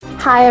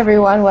Hi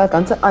everyone,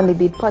 welcome to On the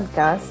Beat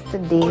podcast.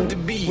 Today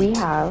we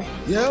have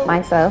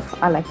myself,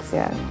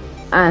 Alexia,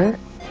 and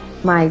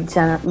my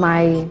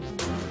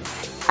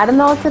I don't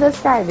know how to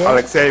describe it.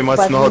 Alexia, you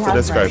must know how to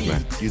describe me.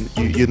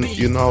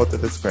 You know how to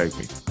describe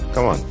me.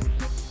 Come on.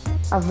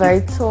 A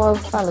very tall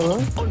fellow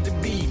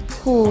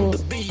who...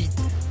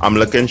 I'm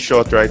looking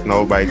short right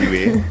now, by the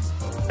way.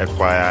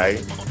 FYI.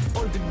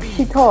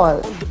 He's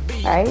tall,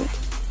 right?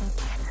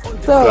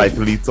 So,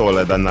 slightly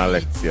taller than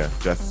Alexia,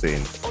 just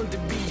saying.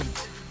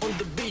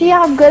 He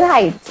have good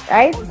height,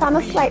 right? Kind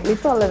of slightly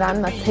taller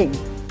than nothing.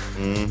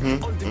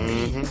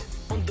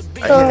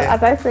 So,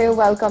 as I say,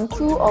 welcome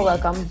to or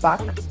welcome back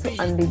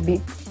to On the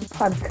Beat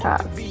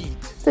podcast.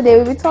 Today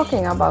we'll be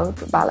talking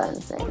about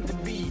balancing,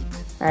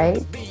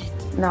 right?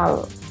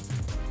 Now,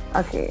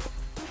 okay.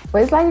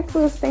 What is like the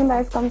first thing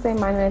that comes to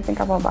mind when I think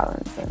about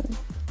balancing?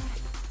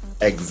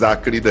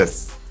 Exactly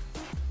this.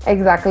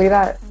 Exactly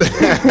that.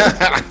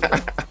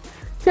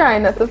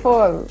 Trying not to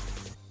fall.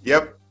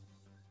 Yep.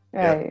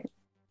 Right. Yep.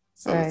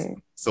 So, right.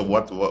 So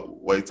what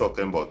are you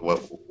talking about? What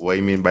do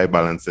you mean by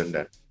balancing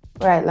then?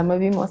 Right, let me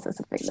be more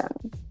specific then.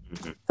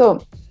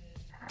 So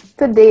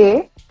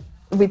today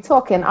we're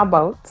talking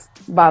about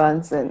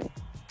balancing.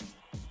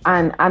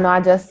 And I know I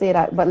just say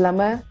that, but let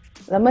me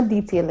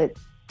detail it.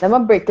 Let me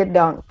break it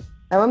down.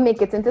 Let me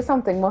make it into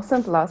something more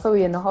simpler so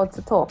we know how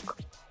to talk.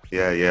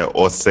 Yeah,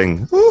 or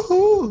sing.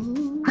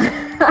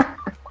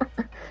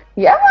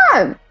 Yeah,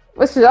 man.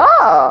 For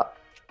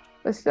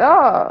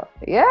sure.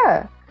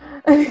 Yeah.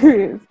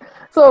 Anyways,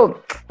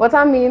 so what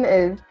I mean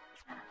is,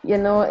 you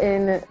know,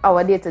 in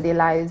our day-to-day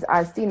lives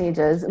as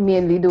teenagers,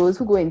 mainly those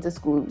who go into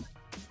school,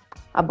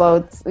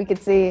 about, we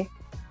could say,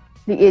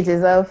 the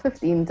ages of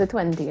 15 to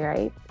 20,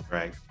 right?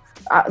 Right.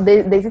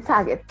 There's a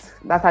target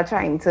that are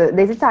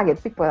there's a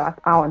target people that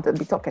I want to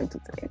be talking to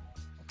today.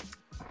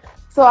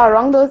 So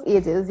around those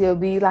ages, you'll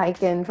be like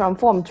from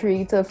Form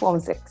 3 to Form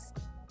 6,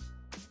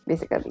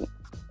 basically.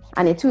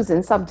 And you're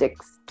choosing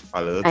subjects.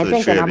 A little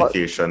tertiary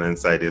education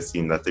inside your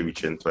scene that they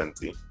reach in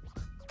 20.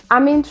 I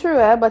mean,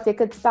 true, but you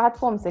could start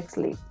Form 6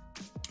 late.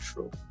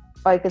 True.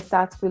 Or you could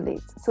start school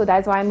late. So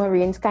that's why my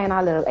range kind of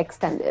a little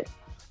extended.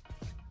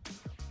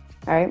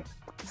 All right?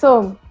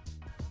 So,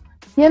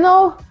 you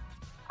know,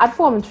 at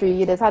Form 3,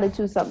 you just had to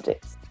choose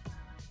subjects.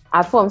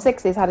 At Form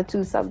 6, you had to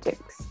choose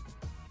subjects.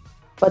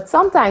 But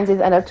sometimes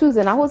you end up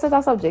choosing a whole set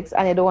of subjects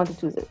and you don't want to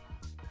choose it.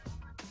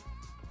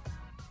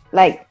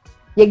 Like,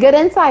 you're good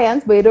in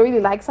science, but you don't really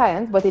like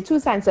science, but you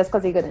choose science just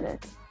because you're good in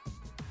it.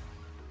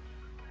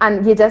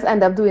 And you just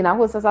end up doing all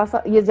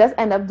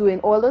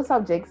those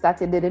subjects that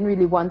you didn't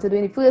really want to do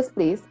in the first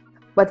place,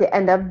 but you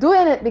end up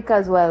doing it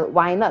because, well,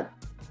 why not?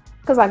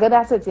 Because I'm good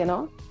at it, you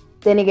know?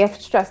 Then you get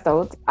stressed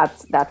out at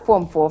that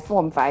Form 4,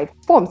 Form 5,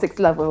 Form 6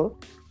 level,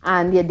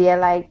 and you're there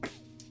like,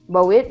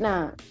 but wait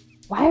now,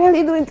 why are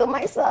you doing to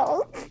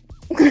myself?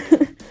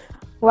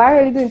 Why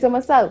are you doing to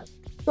myself?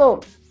 So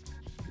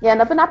you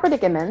end up in that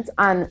predicament,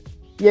 and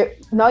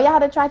now you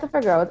have to try to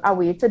figure out a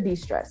way to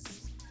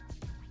de-stress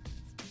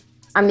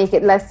and make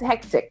it less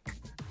hectic.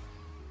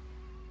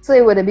 So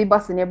it wouldn't be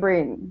busting your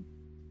brain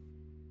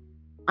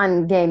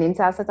and getting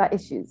into a set of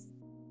issues.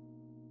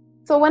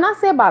 So when I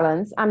say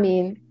balance, I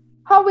mean,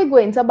 how we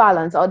going to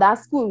balance all that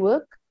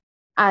schoolwork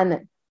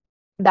and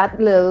that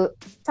little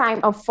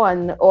time of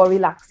fun or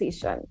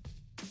relaxation,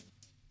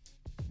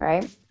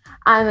 right?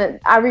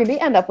 And I really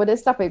end up with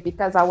this topic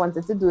because I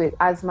wanted to do it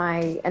as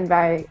my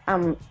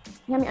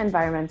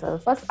environmental.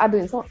 First, I'm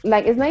doing so,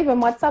 like, it's not even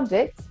much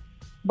subjects,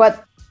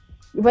 but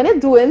when you're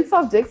doing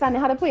subjects and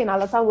you had to put in a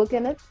lot of work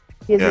in it,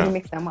 you really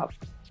mix them up.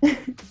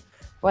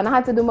 When I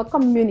had to do my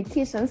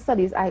communication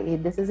studies IA,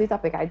 this is the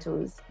topic I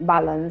chose,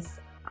 balance,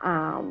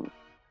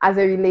 as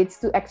it relates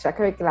to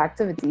extracurricular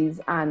activities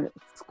and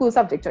school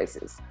subject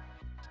choices.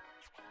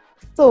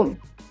 So,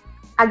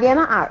 again,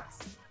 I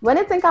ask, when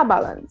you think of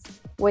balance,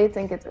 what do you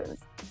think it is?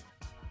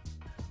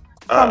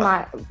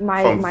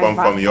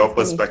 From your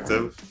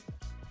perspective,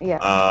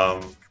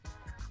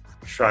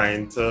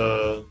 trying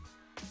to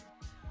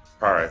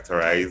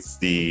prioritize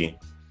the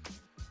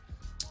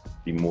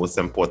most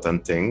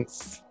important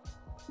things,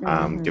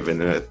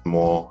 giving it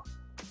more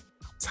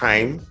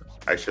time,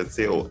 I should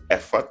say, or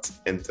effort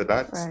into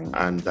that, right.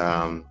 And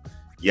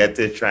yet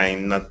they're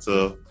trying not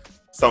to.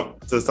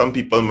 Some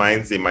people's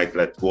minds, they might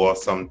let go of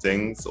some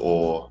things,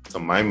 or to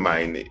my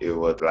mind, it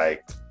would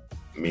like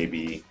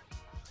maybe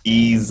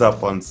ease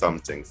up on some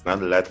things,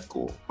 not let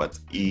go, but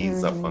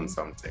ease up on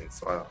some things.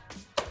 So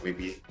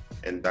maybe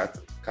in that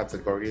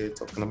category you're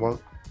talking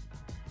about.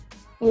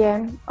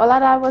 Yeah, all of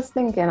that I was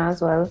thinking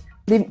as well.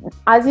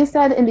 As you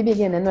said in the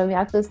beginning, when we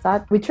had to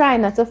start, we try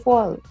not to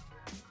fall,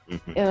 you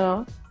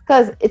know,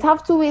 because it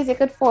have two ways you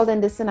could fall in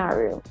this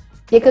scenario.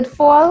 You could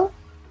fall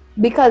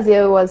because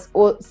you was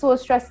so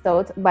stressed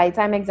out by the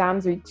time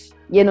exams reach,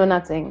 you know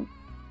nothing,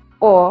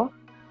 or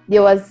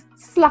you was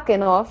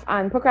slacking off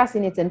and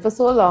procrastinating for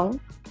so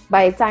long,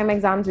 by the time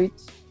exams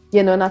reach,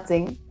 you know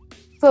nothing.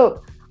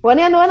 So when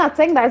you know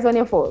nothing, that's when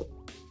you fall.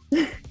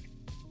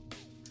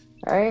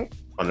 Right?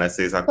 Unless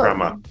it's a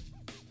crammer.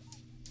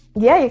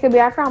 Yeah, you could be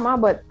a crammer,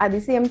 but at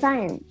the same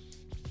time,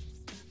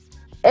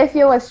 if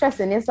you were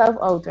stressing yourself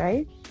out,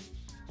 right,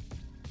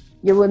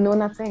 you will know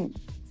nothing.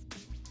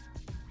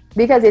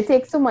 Because it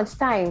takes so much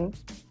time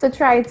to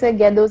try to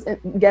get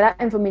that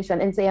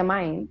information into your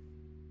mind.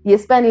 You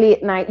spend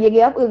late night, you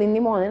get up early in the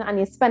morning and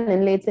you're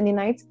spending late in the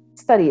night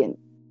studying.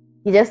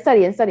 You just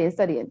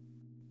studying.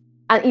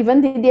 And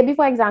even the day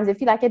before exams, you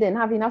feel like you didn't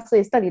have enough, so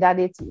you study that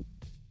day too.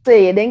 So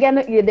you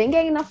didn't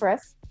get enough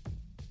rest.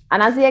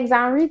 And as the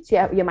exam reaches,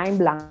 your mind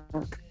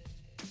blank.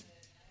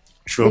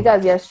 True.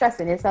 Because you're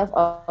stressing yourself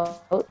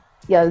out.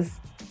 You're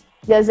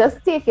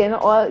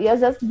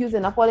just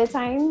using up all the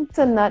time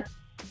to not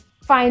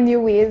find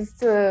new ways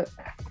to,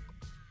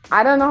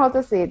 I don't know how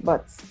to say it,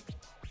 but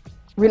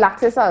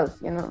relax yourself,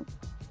 you know.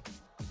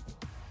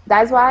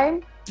 That's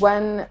why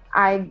when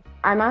I'm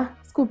a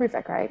school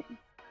prefect, right?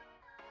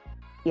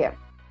 Yeah,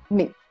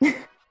 me.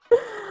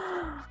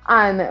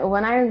 And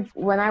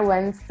when I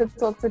went to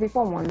talk to the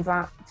Form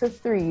 1s to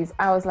 3s,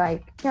 I was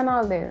like,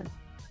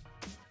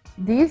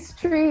 these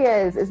 3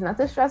 years is not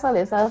to stress all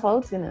yourself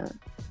out, you know.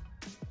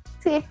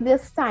 Take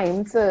this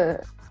time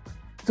to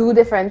do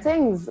different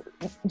things.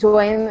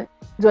 Join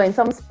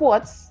some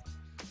sports.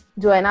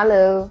 Join a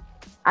little,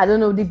 I don't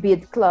know,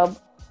 debate club.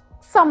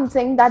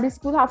 Something that the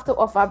school have to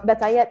offer.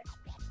 Better yet,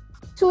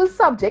 choose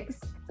subjects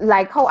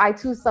like how I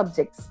choose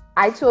subjects.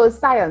 I chose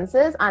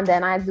sciences and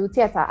then I do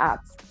theater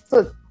arts.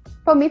 So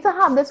for me to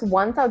have this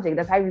one subject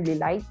that I really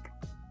like,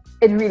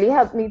 it really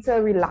helped me to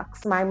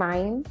relax my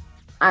mind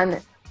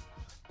and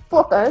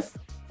focus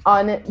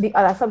on the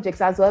other subjects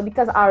as well,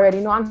 because I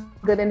already know I'm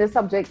good in this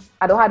subject.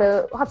 I don't have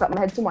to hot up my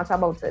head too much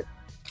about it.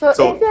 So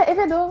if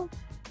you do,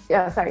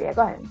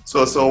 go ahead.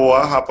 So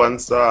what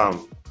happens to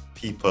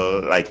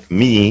people like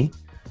me,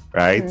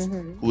 right,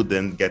 who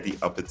didn't get the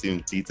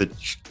opportunity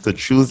to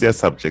choose their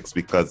subjects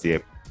because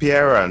their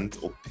parents,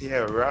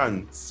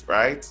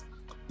 right,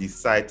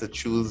 decide to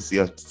choose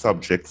your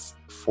subjects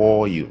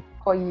for you.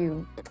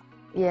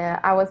 Yeah,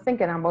 I was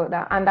thinking about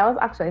that, and that was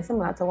actually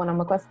similar to one of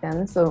my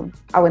questions, so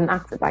I wouldn't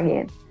ask it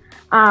again.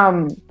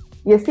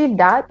 You see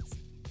that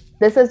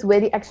this is where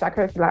the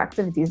extracurricular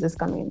activities is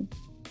coming,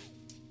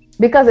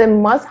 because it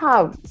must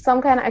have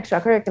some kind of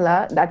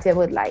extracurricular that you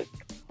would like,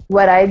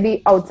 whether it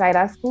be outside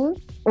of school.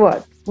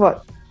 What?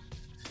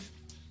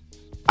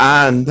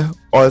 And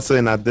also,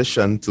 in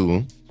addition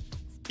to,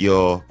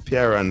 your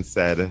parents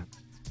said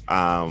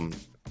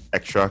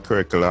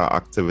extracurricular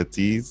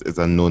activities is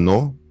a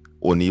no-no.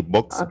 Only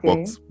books.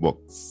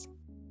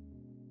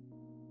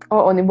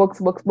 Oh, only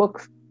books.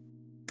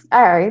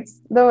 All right,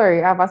 don't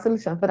worry. I have a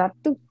solution for that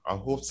too. I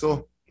hope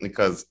so,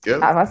 because I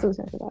have a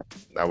solution for that.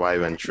 That's why I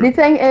went through. The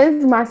thing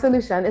is, my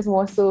solution is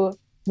more so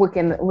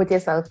working with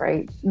yourself,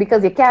 right?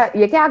 Because you can't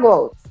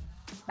go out.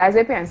 As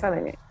your parents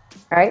telling you,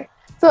 right?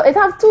 So it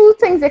has 2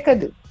 things you could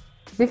do.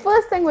 The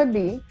first thing would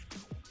be,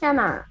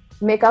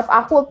 make up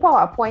a whole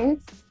PowerPoint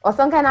or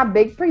some kind of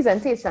big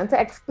presentation to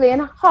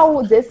explain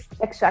how this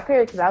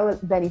extracurricular will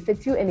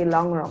benefit you in the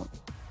long run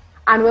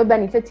and will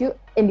benefit you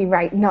in the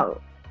right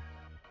now,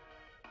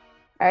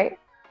 right?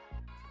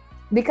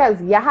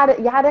 Because you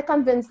had to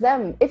convince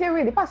them. If you're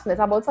really passionate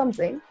about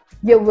something,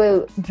 you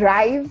will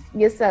drive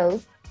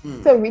yourself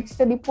to reach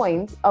to the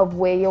point of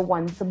where you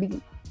want to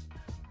be.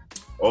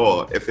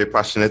 Or if you're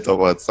passionate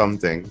about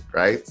something,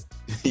 right,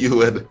 you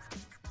would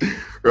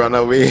run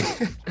away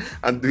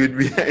and do it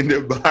behind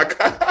the back.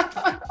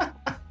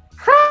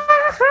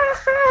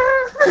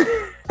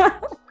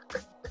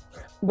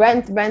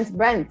 Brent.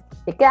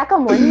 You can't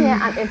come on here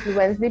and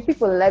influence the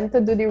people learn to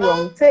do the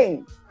wrong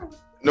thing.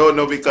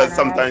 No, because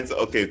sometimes,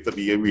 to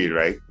be real,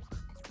 right?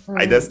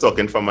 I just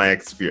talking from my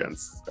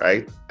experience,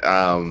 right?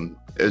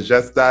 It's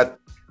just that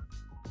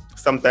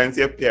sometimes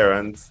your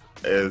parents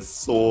is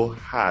so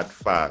hard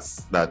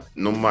fast that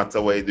no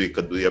matter what you do, you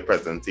could do your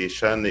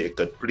presentation, you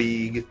could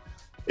plead,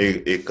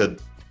 you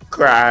could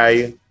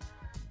cry,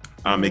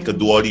 you could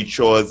do all the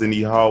chores in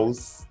the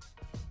house,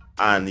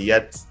 and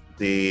yet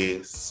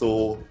they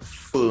so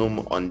firm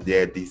on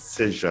their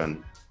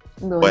decision.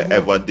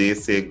 Whatever they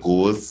say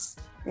goes,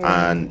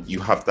 and you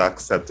have to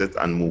accept it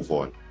and move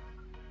on,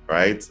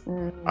 right?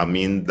 I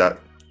mean, that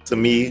to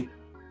me,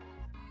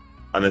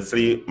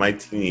 honestly, my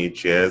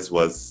teenage years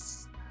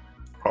was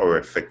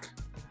horrific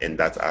in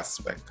that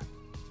aspect.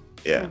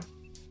 Yeah.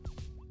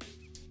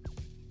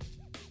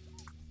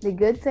 The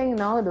good thing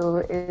now, though,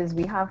 is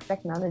we have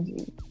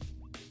technology,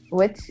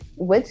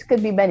 which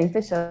could be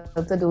beneficial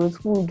to those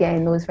who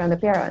gain those from the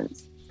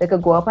parents. They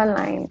could go up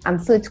online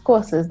and search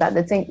courses that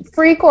they think,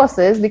 free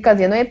courses, because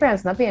you know your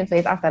parents not paying for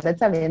it after they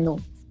tell you no.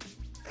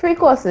 Free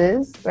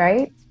courses,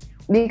 right?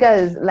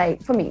 Because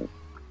like for me,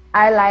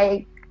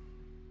 my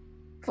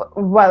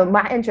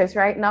interest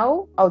right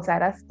now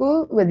outside of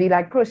school would be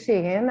like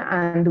crocheting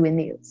and doing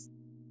nails.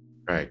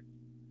 Right.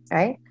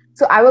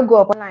 So I would go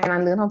up online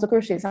and learn how to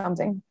crochet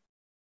something,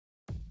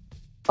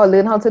 or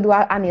learn how to do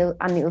a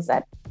nail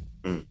set,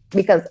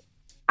 because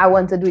I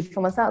want to do it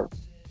for myself.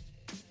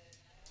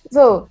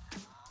 So,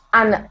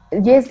 and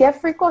yes,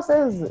 get free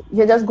courses.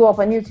 You just go up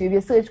on YouTube,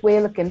 you search what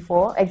you're looking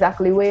for,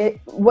 exactly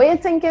what you're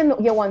thinking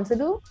you want to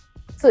do,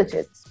 search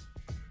it.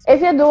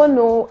 If you don't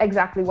know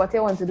exactly what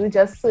you want to do,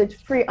 just search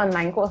free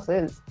online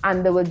courses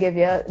and they will give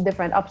you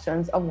different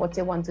options of what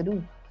you want to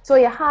do. So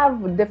you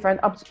have different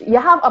options. You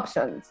have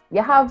options.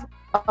 You have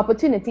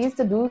opportunities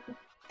to do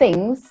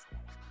things,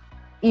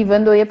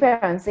 even though your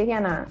parents say,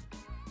 "Hannah,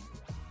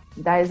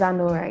 that is a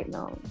no right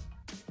now.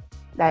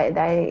 That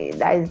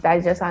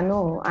is just a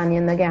no." And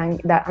you know, again,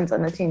 that answer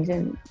not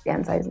changing. The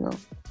answer is no.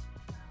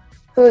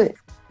 So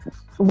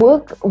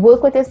work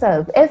with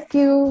yourself. If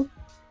you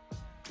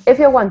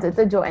wanted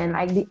to join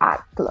like the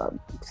art club,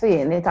 say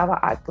you need to have an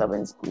art club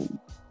in school,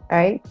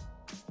 right?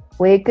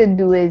 What you could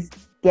do is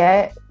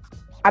get,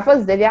 I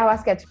positive you have a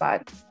sketch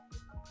pad.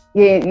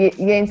 You're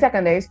in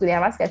secondary school, you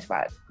have a sketch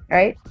pad,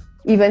 right?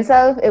 Even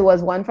so, it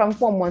was one from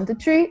Form 1 to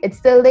 3, it's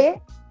still there.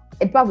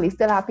 It probably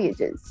still have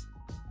pages.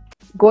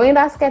 Go in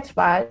that sketch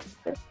pad,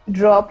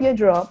 draw up your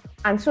drop,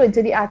 and show it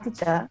to the art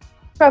teacher.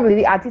 Probably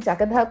the art teacher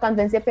could help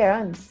convince your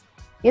parents.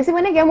 You see,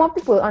 when you get more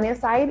people on your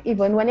side,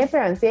 even when your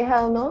parents say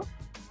hell no,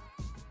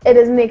 it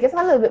does make it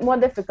a little bit more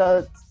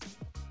difficult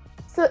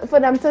for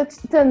them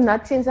to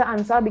not change the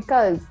answer,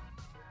 because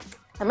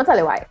I'm gonna tell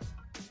you why.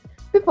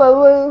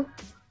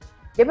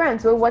 Your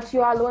parents will watch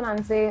you alone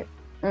and say,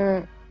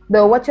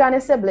 they'll watch you and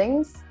your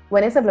siblings,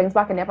 when your siblings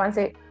backing up and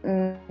say,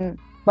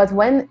 but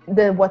when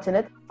they're watching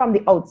it from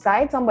the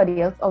outside,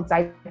 somebody else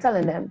outside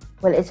telling them,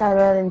 well, it's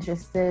real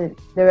interested,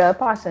 they're real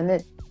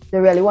passionate, they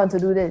really want to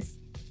do this.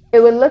 It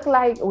will look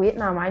like, wait,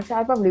 now my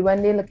child probably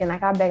one day looking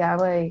like a beggar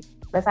boy.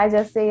 Let's I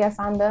just say yes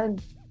and done.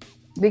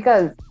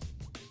 Because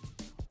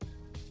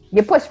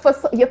you push for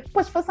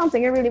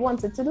something you really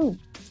wanted to do.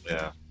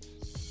 Yeah.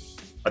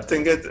 I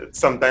think it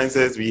sometimes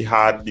is we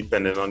hard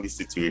depending on the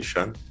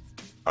situation.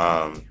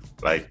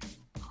 Like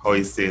how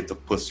you say to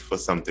push for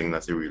something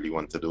that you really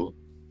want to do.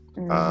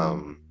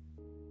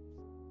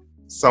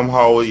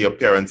 Somehow your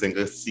parents ain't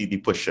gonna see the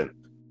pushing.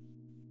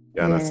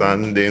 You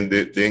understand? They ain't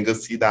gonna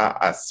see that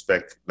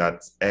aspect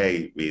that,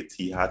 hey, wait,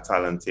 he had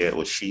talent here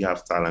or she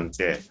have talent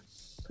here.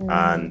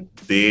 And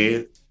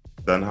they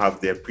don't have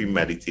their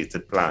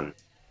premeditated plan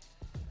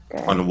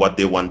on what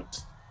they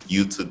want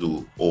you to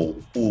do or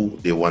who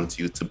they want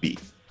you to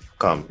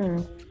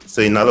become.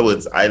 So in other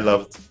words, I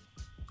loved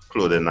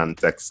clothing and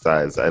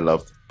textiles. I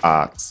loved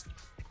art.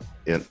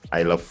 And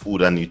I love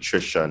food and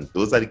nutrition.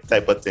 Those are the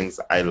type of things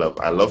I love.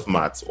 I love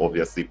maths,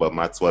 obviously, but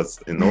maths was,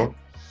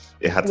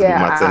 it had to be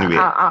maths anyway.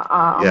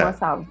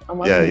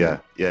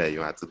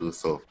 You had to do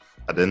so.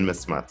 I didn't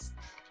miss maths.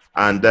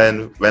 And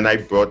then when I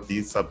brought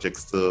these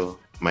subjects to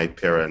my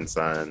parents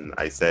and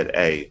I said,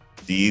 hey,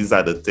 these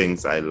are the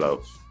things I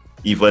love.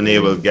 Even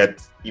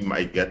he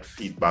might get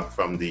feedback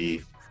from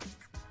the,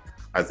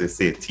 as they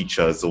say,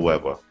 teachers or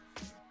whoever.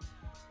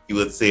 He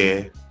would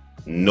say,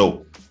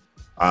 no,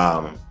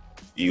 I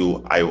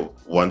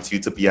want you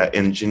to be an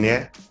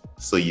engineer.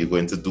 So you're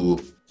going to do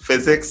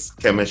physics,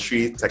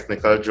 chemistry,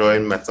 technical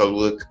drawing,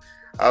 metalwork.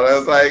 And I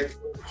was like,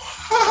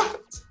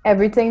 what?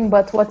 Everything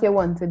but what you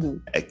want to do.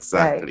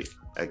 Exactly. Right.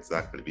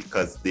 Exactly.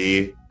 Because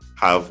they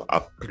have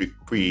a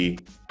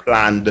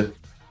pre-planned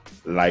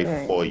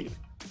life for you.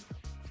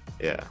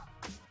 Yeah.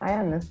 I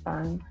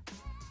understand.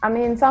 I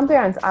mean, some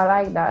parents are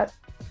like that,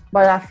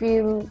 but I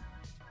feel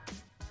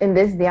in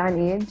this day and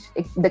age,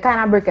 they're kind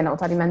of breaking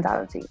out of the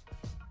mentality.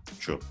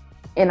 True.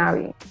 In a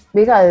way.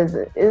 Because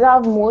it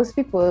have most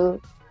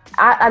people,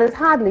 I just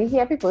hardly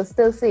hear people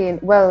still saying,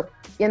 well,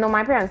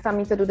 my parents tell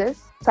me to do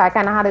this, so I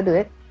kind of had to do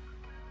it.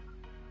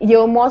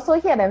 You more so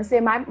hear them say,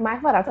 my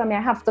father told me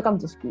I have to come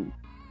to school.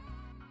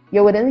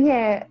 You wouldn't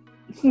hear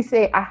he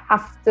say, I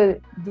have to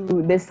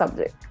do this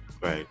subject.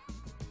 Right.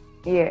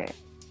 Yeah.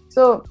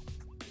 So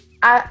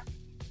I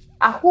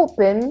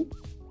hoping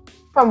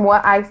from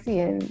what I've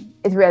seen,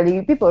 it's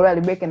really, people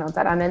really breaking out of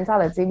that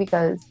mentality,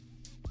 because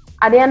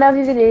at the end of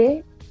the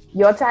day,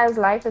 your child's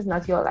life is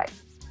not your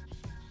life.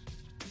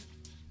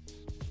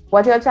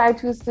 What your child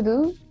chooses to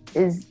do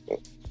is,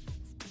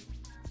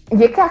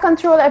 you can't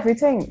control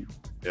everything.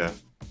 Yeah.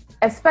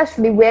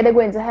 Especially where they're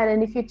going to head in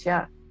the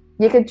future.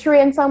 You could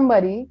train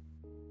somebody.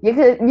 You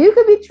could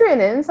be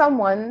training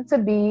someone to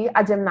be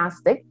a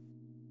gymnast,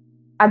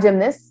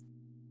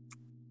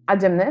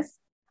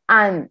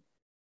 and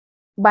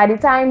by the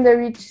time they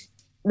reach,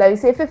 let me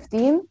say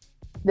 15,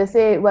 they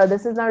say, well,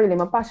 this is not really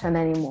my passion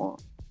anymore.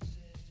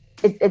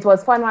 It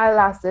was fun while it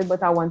lasted,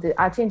 but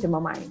I changed my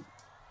mind.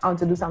 I want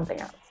to do something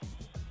else.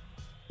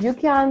 You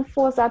can't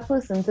force that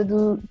person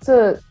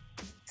to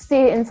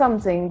stay in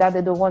something that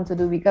they don't want to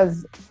do,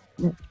 because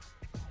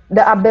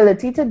the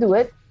ability to do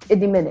it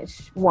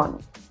diminished,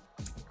 one.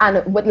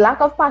 And with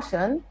lack of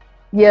passion,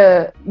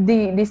 the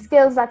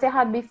skills that you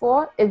had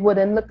before, you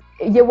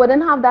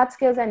wouldn't have that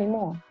skills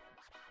anymore,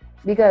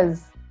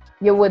 because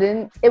it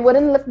wouldn't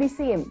look the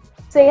same.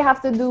 Say you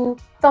have to do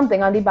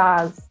something on the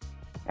bars,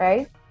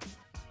 right?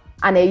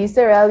 And they used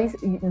to really,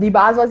 the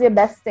bars was your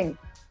best thing.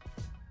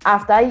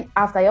 After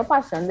your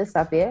passion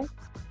disappear,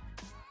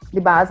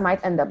 the bars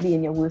might end up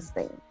being your worst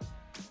thing,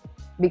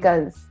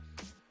 because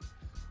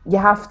you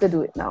have to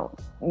do it now.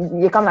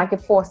 You come like you're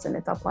forcing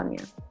it upon you.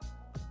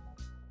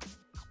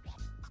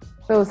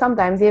 So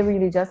sometimes you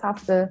really just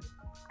have to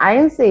I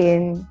am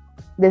saying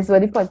this is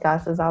what the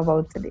podcast is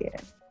about today.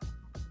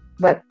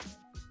 But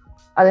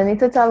I need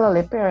to tell all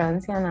the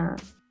parents,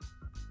 not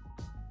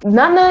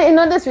in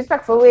a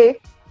disrespectful way.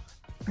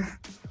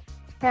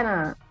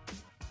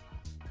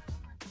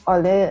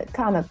 All they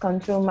cannot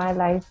control my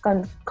life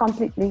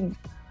completely.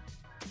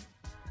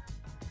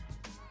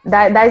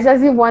 That's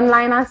just the one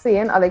line I'm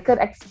saying, or they could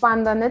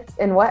expand on it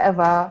in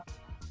whatever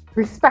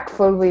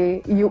respectful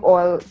way you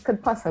all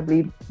could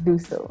possibly do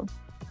so.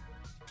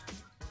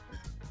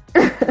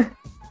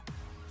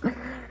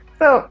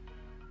 So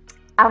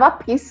I have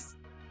a piece,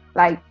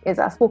 like it's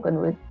a spoken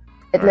word.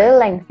 It's a little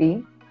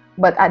lengthy,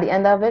 but at the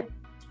end of it,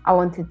 I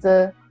wanted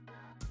to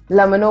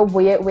let me know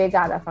where you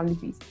gather from the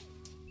piece.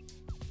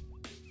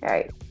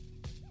 Right.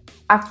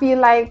 I feel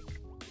like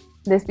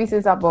this piece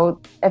is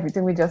about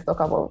everything we just talked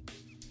about.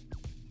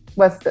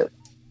 But still,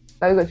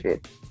 let me go through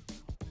it.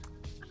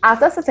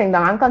 After sitting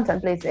down and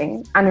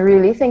contemplating and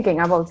really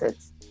thinking about it,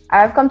 I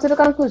have come to the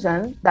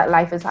conclusion that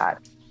life is hard,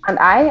 and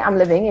I am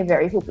living a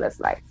very hopeless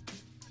life.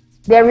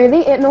 There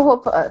really ain't no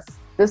hope for us,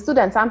 the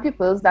students and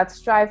pupils that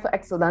strive for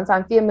excellence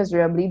and fail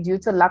miserably due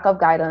to lack of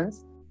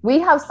guidance. We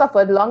have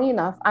suffered long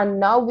enough, and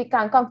now we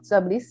can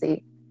comfortably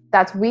say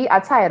that we are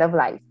tired of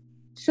life.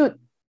 Shoot,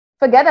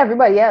 forget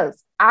everybody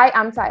else. I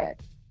am tired.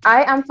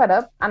 I am fed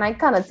up, and I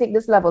cannot take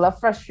this level of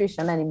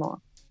frustration anymore.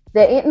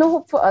 There ain't no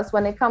hope for us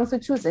when it comes to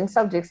choosing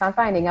subjects and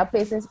finding a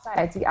place in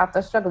society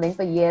after struggling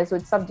for years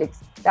with subjects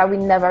that we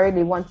never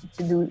really wanted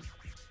to do.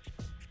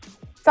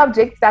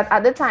 Subjects that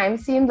at the time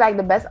seemed like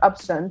the best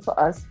option for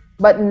us,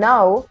 but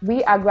now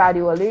we are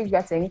gradually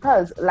regretting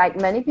because, like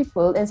many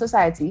people in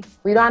society,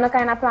 we don't have a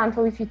kind of plan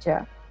for the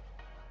future.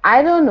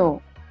 I don't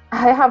know.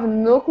 I have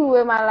no clue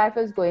where my life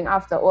is going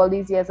after all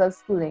these years of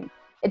schooling.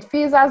 It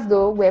feels as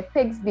though we're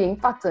pigs being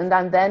fattened,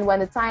 and then when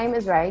the time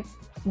is right,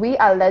 we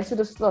are led to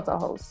the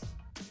slaughterhouse.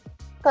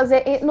 Because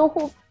there ain't no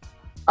hope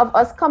of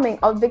us coming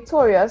out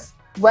victorious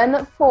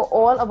when for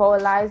all of our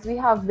lives we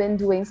have been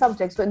doing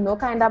subjects with no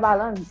kind of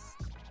balance.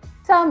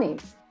 Tell me,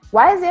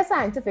 why is there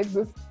scientific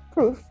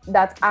proof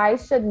that I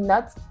should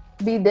not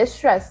be this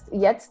stressed,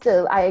 yet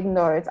still I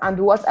ignore it and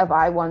do whatever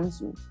I want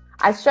to?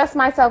 I stress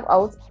myself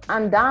out,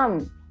 and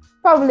damn,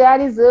 probably I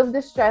deserve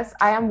the stress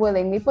I am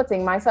willingly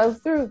putting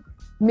myself through.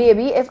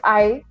 Maybe if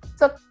I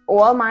took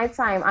all my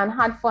time and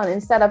had fun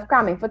instead of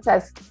cramming for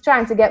tests,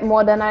 trying to get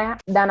more than I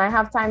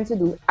have time to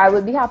do, I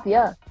would be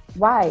happier.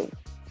 Why?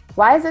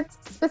 Why is it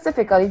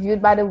specifically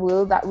viewed by the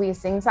world that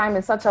wasting time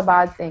is such a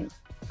bad thing?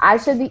 I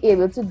should be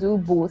able to do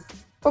both,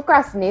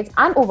 procrastinate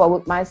and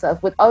overwork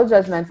myself without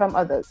judgment from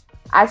others.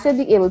 I should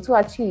be able to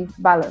achieve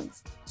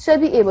balance, should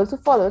be able to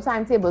follow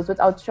timetables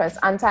without stress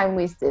and time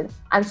wasted,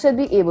 and should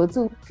be able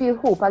to feel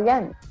hope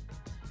again.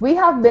 We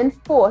have been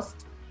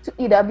forced to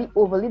either be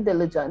overly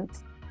diligent,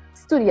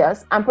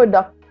 studious and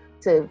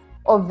productive,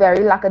 or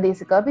very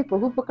lackadaisical people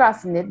who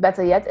procrastinate.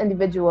 Better yet,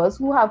 individuals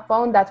who have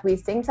found that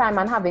wasting time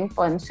and having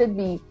fun should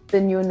be the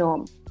new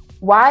norm.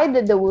 Why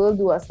did the world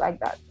do us like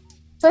that?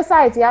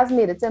 Society has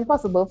made it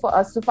impossible for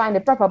us to find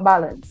a proper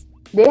balance.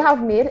 They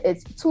have made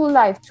it 2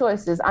 life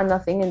choices and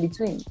nothing in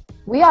between.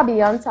 We are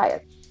beyond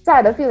tired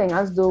of feeling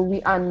as though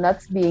we are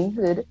not being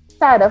heard,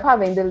 tired of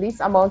having the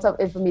least amount of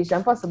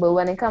information possible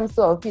when it comes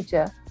to our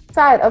future,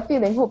 tired of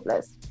feeling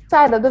hopeless,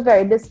 tired of the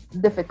very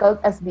difficult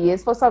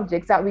SBAs for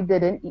subjects that we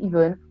didn't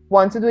even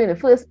want to do in the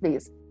first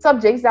place,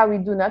 subjects that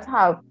do not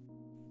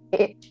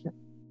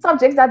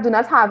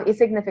have a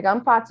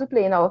significant part to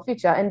play in our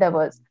future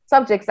endeavors,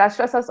 subjects that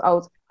stress us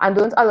out and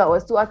don't allow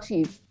us to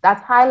achieve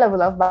that high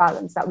level of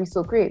balance that we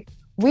so crave.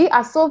 We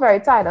are so very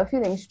tired of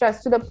feeling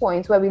stressed to the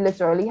point where we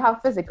literally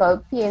have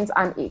physical pains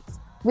and aches.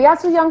 We are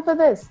too young for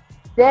this.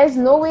 There is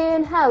no way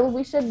in hell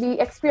we should be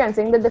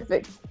experiencing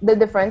the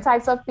different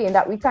types of pain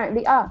that we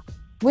currently are.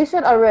 We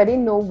should already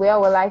know where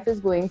our life is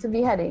going to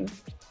be heading.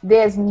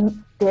 There's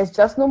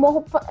just no more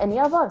hope for any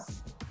of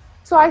us.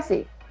 So I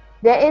say,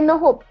 there ain't no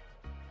hope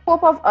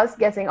of us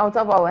getting out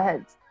of our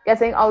heads,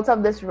 getting out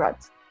of this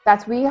rut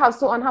that we have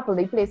so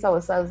unhappily placed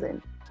ourselves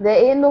in. There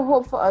ain't no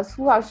hope for us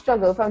who have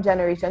struggled from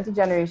generation to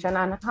generation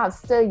and have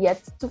still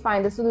yet to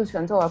find a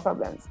solution to our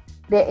problems.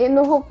 There ain't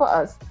no hope for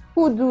us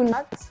who do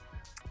not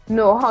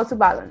know how to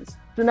balance,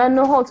 do not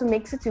know how to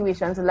make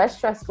situations less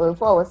stressful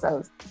for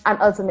ourselves, and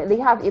ultimately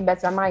have a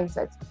better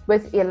mindset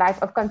with a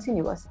life of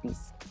continuous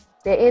peace.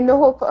 There ain't no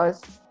hope for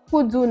us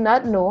who do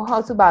not know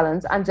how to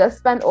balance and just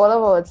spend all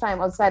of our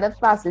time outside of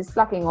classes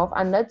slacking off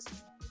and not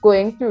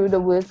going through the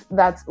work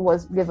that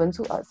was given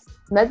to us,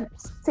 not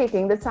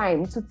taking the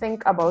time to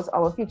think about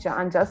our future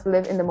and just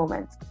live in the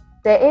moment.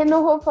 There ain't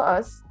no hope for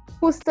us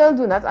who still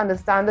do not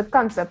understand the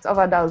concept of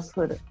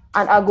adulthood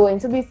and are going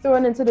to be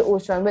thrown into the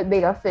ocean with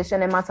bigger fish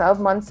in a matter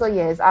of months or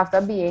years after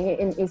being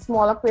in a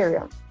small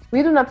aquarium.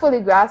 We do not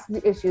fully grasp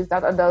the issues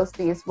that adults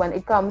face when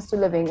it comes to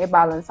living a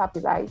balanced, happy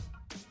life.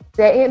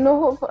 There ain't no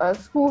hope for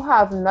us who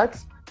have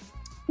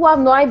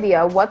no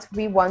idea what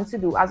we want to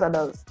do as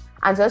adults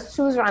and just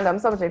choose random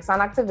subjects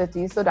and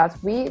activities so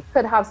that we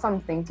could have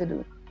something to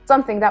do,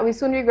 something that we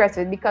soon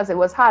regretted because it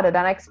was harder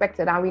than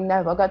expected and we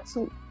never got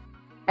to.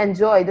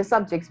 enjoy the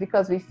subjects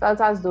because we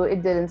felt as though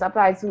it didn't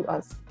apply to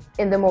us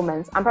in the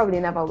moment and probably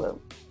never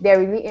will. There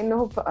really ain't no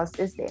hope for us,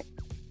 is there?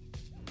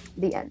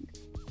 The end.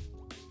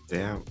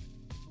 Damn.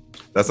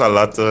 That's a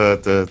lot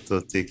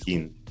to take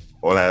in.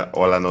 All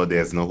I know,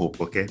 there's no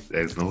hope, okay?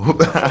 There's no hope.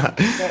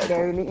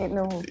 there really ain't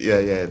no hope.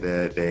 Yeah,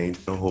 there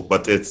ain't no hope.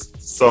 But it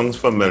sounds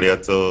familiar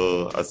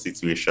to a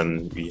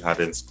situation we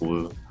had in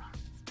school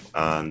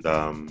and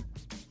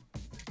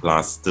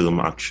last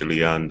term,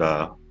 actually. And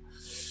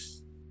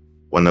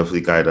one of the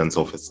guidance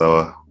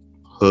officer,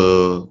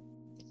 her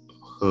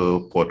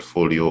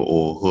portfolio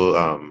or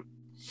her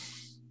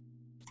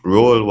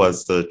role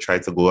was to try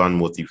to go and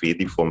motivate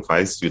the Form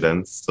 5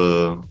 students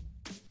to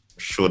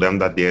show them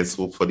that there's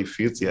hope for the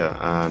future.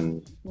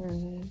 And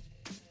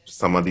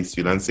some of the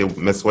students say,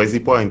 Miss, what is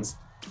the point?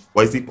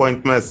 What is the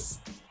point, Miss?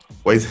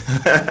 What is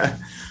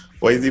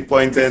the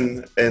point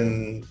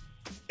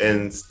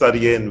in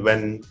studying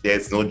when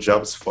there's no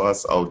jobs for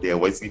us out there?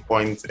 What is the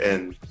point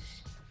in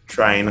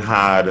trying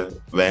hard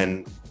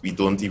when we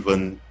don't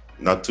even,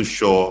 not too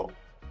sure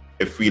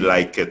if we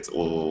like it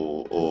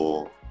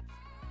or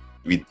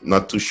we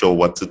not too sure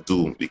what to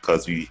do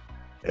because we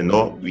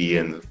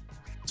in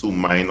two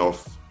mind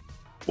of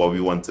what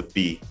we want to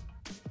be,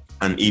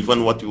 and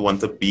even what we want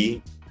to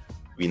be,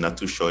 we're not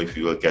too sure if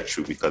we will get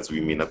through because we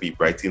may not be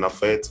bright enough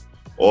for it,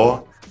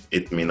 or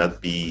it may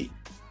not be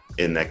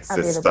in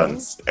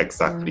existence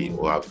exactly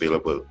or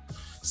available.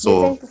 So, do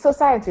you think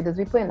society, does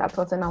we put in that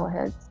thought in our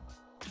heads?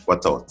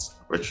 What thought?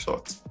 Which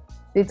thought?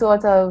 The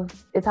thought of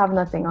it have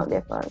nothing out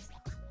there for us,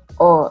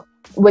 or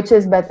which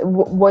is better.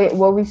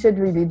 What we should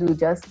really do,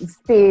 just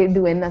stay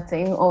doing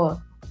nothing or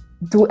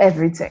do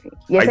everything.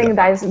 You think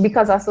that is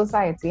because of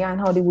society and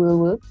how the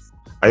world works?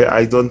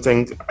 I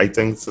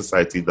think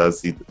society does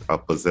the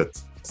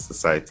opposite.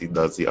 Society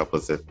does the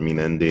opposite,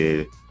 meaning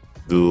they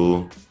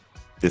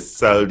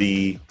sell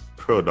the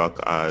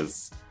product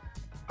as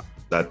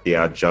that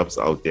there are jobs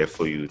out there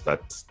for you,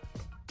 that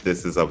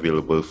this is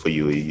available for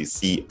you. You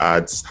see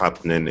ads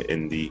happening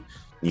in the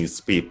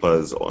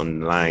newspapers,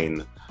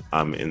 online,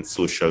 in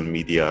social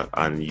media,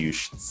 and you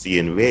should see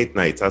in wait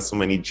now, it has so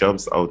many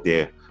jobs out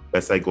there.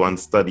 Let's go and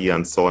study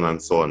and so on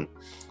and so on.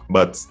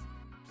 But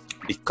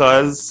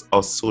because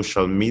of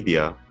social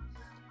media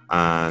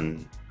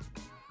and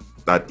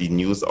that the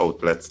news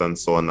outlets and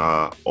so on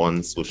are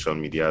on social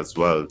media as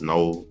well,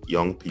 now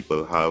young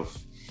people have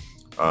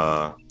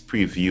a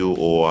preview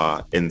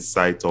or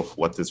insight of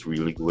what is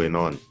really going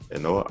on,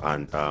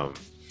 and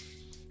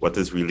what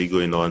is really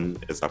going on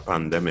is a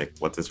pandemic.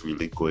 What is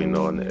really going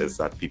on is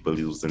that people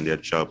losing their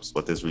jobs.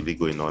 What is really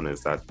going on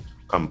is that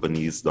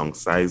companies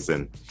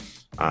downsizing,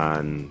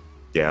 and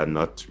there are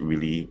not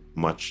really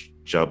much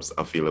jobs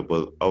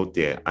available out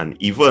there. And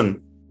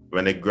even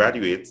when they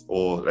graduate,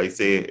 or like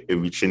say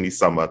reaching the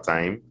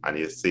summertime, and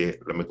you say,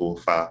 let me go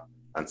far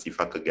and see if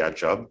I could get a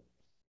job,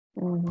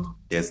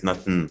 there's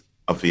nothing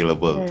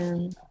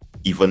available.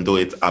 Even though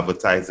it's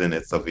advertising,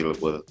 it's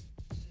available,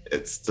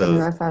 it's still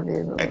not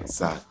available.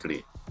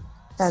 Exactly.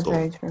 That's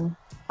very true.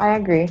 I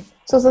agree.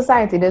 So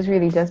society does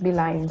really just be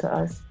lying to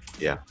us.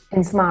 Yeah.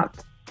 And smart.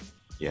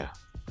 Yeah.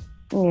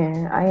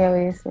 Yeah, I hear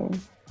what you're saying.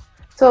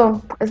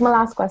 So it's my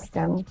last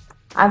question.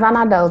 As an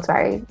adult,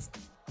 right,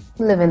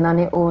 living on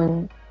your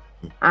own,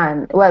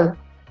 and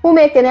who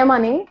making your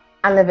money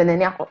and living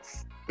in your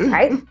house,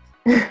 right?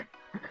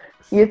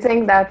 You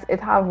think that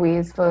it have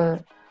ways for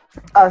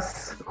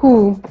us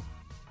to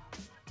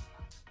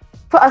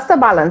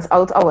balance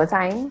out our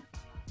time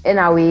in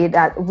a way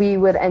that we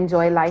would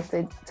enjoy life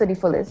to the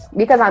fullest?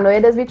 Because I know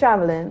you just be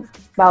traveling,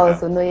 but I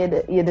also know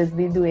you just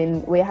be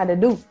doing what you had to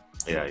do.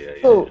 Yeah.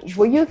 So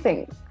what do you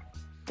think?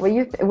 What do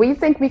you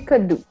think we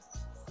could do?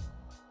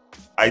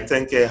 I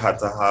think you had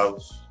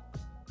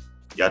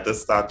to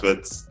start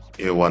with,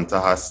 you want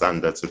to have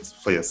standards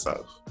for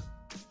yourself.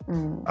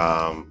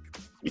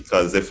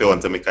 Because if you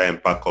want to make an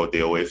impact out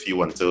there, or if you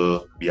want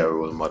to be a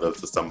role model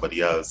to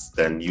somebody else,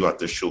 then you have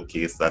to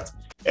showcase that,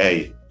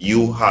 hey,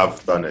 you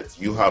have done it.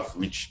 You have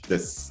reached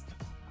this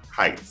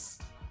heights.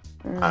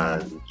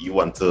 And you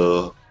want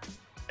to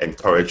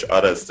encourage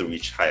others to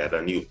reach higher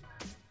than you,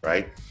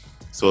 right?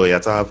 So you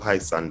have to have high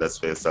standards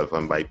for yourself.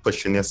 And by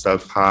pushing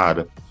yourself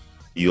hard,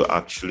 you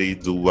actually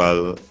do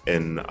well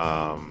in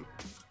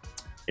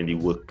the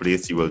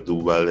workplace. You will do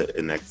well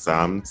in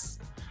exams.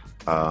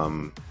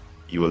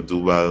 You will do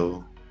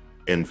well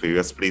in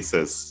various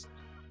places.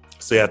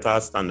 So you have to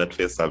have standard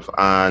for yourself.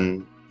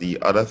 And the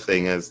other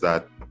thing is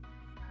that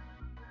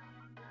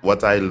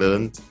what I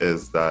learned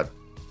is that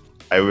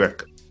I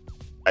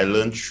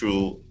learned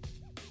through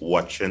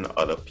watching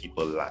other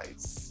people's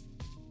lives.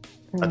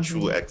 A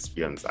true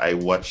experience. I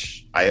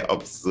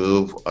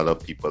observe other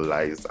people's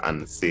lives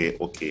and say,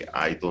 okay,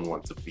 I don't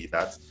want to be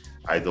that.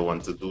 I don't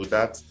want to do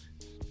that.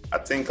 I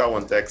think I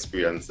want to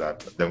experience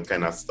them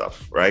kind of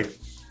stuff, right?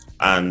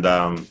 And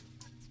I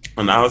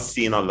was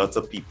seeing a lot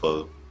of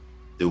people,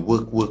 they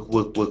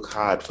work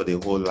hard for their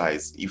whole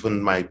lives.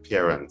 Even my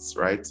parents,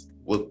 right?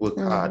 Work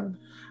hard.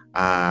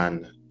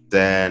 And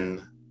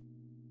then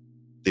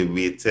they're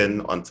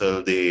waiting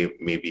until they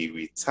maybe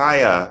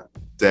retire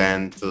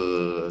then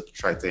to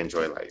try to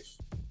enjoy life.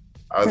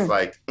 I was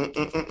like,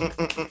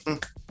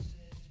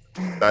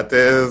 that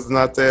is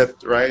not it,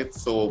 right?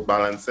 So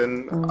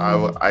balancing,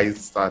 I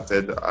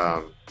started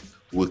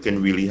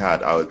working really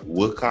hard. I would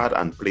work hard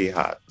and play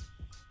hard,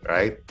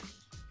 right?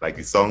 Like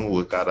the song,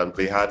 work hard and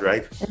play hard,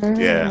 right?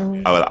 Yeah,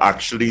 I will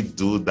actually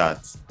do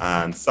that.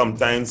 And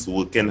sometimes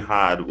working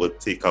hard would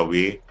take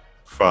away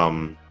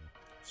from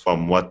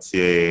what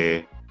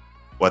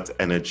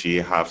energy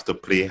you have to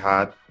play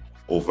hard,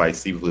 or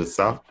vice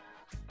versa.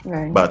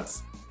 Right.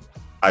 But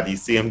at the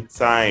same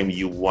time,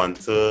 you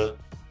want to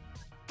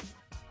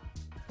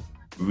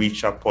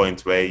reach a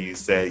point where you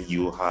say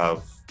you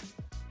have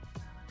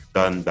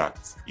done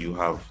that. You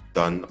have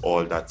done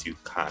all that you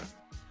can.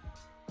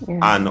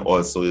 Yeah. And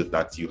also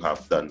that you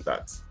have done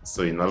that.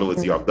 So in other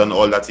words, you have done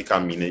all that you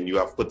can, meaning you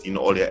have put in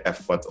all your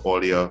effort,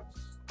 all your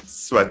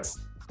sweat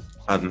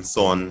and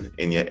so on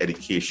in your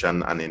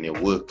education and in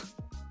your work.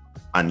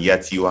 And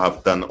yet you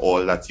have done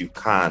all that you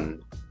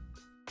can.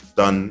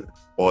 Done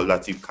all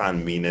that you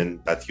can,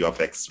 meaning that you have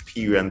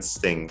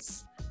experienced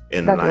things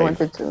in life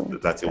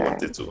that you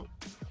wanted to.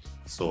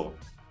 So,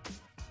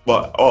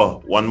 but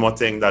one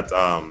last thing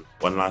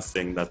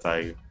that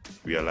I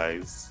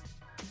realized.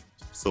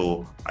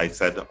 So I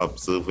said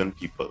observing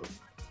people,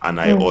 and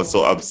I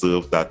also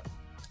observed that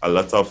a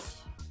lot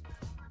of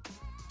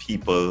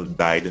people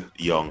died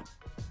young.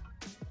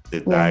 They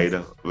died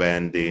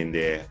when they're in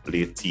their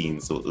late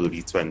teens or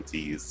early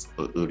 20s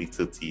or early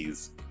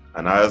 30s.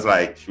 And I was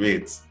like,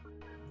 wait,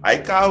 I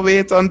can't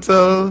wait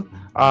until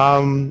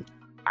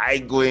I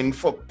go in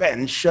for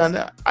pension.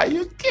 Are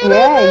you kidding?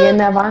 Yeah, you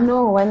never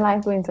know when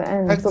life's going to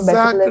end. Exactly. So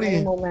better live in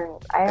the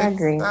moment. I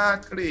agree.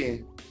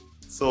 Exactly.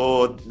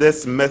 So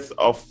this myth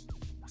of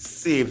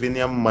saving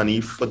your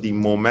money for the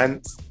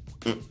moment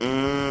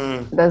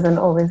doesn't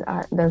always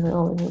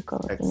work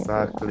out.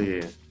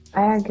 Exactly.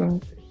 I agree.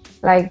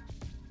 Like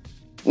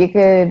you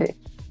could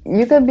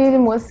be the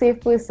most safe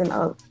person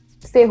out.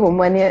 Stay home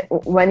when you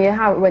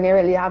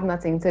really have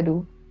nothing to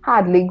do.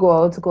 Hardly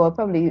go out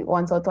probably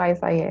once or twice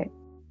a year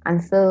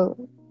and still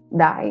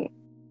die.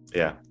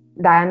 Yeah.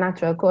 Die of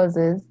natural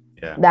causes.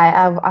 Yeah.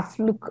 Die of a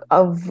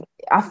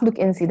fluke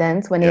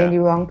incidents when you're in the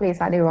wrong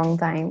place at the wrong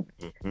time.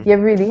 You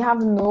really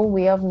have no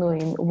way of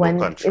knowing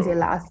when is your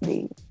last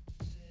day.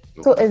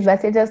 So it's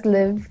better just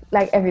live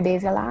like every day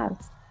is your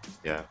last.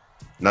 Yeah.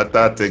 Not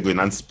that they're going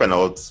and spend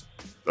out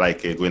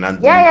like going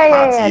and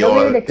party.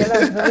 Don't be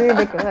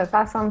ridiculous.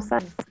 That's some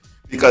sense.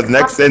 Because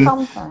next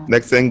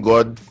thing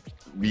God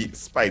be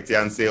spitey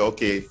and say,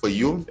 okay, for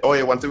you,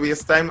 you want to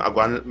waste time? I'm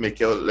going to make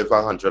you live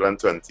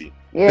 120.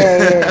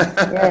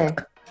 Yeah.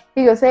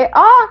 He go say,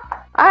 all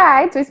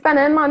right, we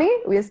spending money.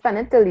 We spend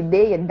it till the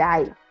day you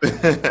die.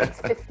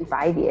 It's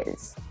 55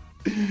 years.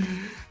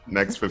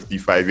 Next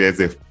 55 years,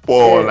 if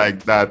poor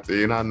like that,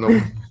 you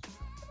know.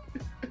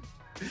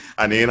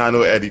 And you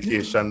know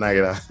education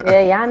neither.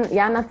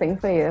 Yeah, nothing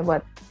for you,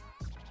 but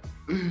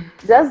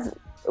just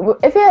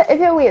if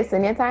you're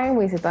wasting your time,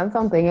 waste it on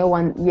something you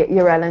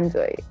really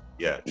enjoy.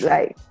 Yeah.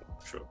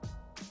 True.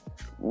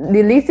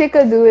 The least you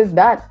could do is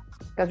that.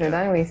 Because you're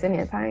not wasting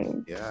your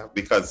time. Yeah,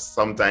 because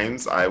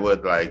sometimes I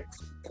would like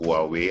go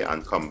away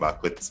and come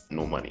back with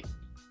no money.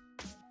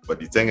 But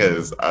the thing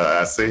is,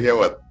 I say here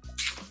what,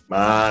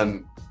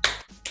 man,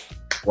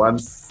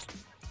 once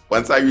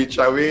I reach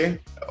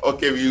away,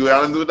 okay, we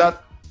going to do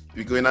that.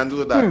 We going and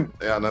do that.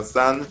 You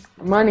understand?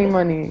 Money.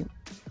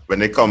 When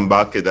they come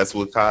back, that's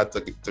work hard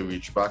to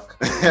reach back.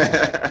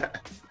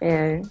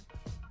 Yeah.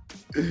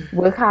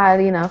 Work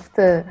hard enough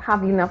to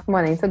have enough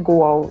money to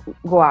go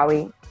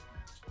away.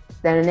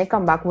 Then when they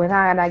come back with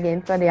hard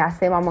again for the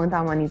same amount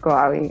of money go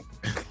away.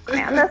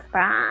 I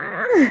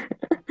understand.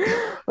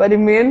 But the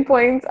main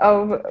point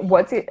of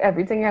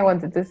everything I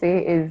wanted to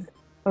say is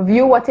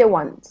view what you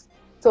want.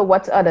 So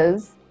watch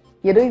others.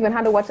 You don't even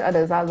have to watch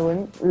others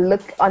alone.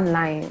 Look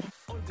online.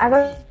 As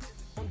a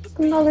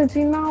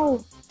technology now,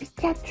 it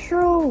get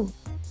through.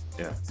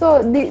 Yeah.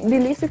 So the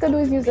least you can do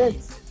is use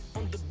it.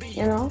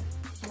 You know?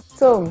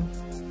 So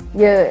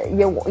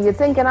you're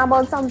thinking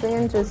about something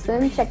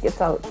interesting, check it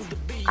out.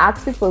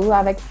 Ask people who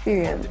have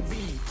experience.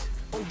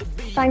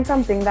 Find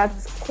something that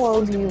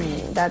calls you,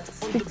 that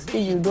speaks to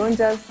you. Don't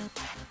just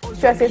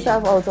stress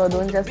yourself out or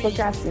don't just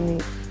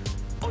procrastinate.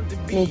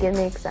 Make it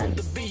make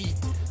sense.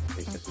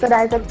 So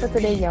that's it for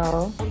today,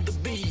 y'all.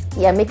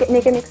 Yeah, make it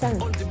make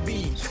sense.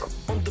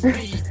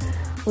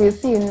 We'll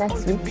see you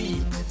next week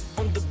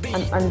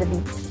on the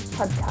Beat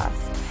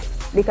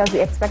podcast because we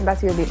expect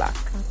that you'll be back.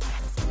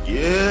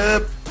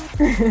 Yep.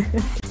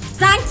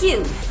 Thank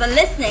you for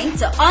listening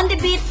to On The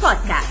Beat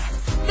podcast.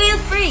 Feel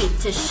free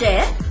to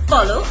share,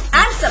 follow,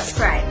 and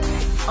subscribe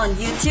on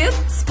YouTube,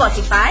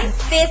 Spotify,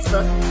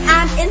 Facebook,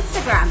 and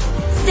Instagram.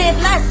 Stay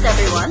blessed,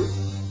 everyone.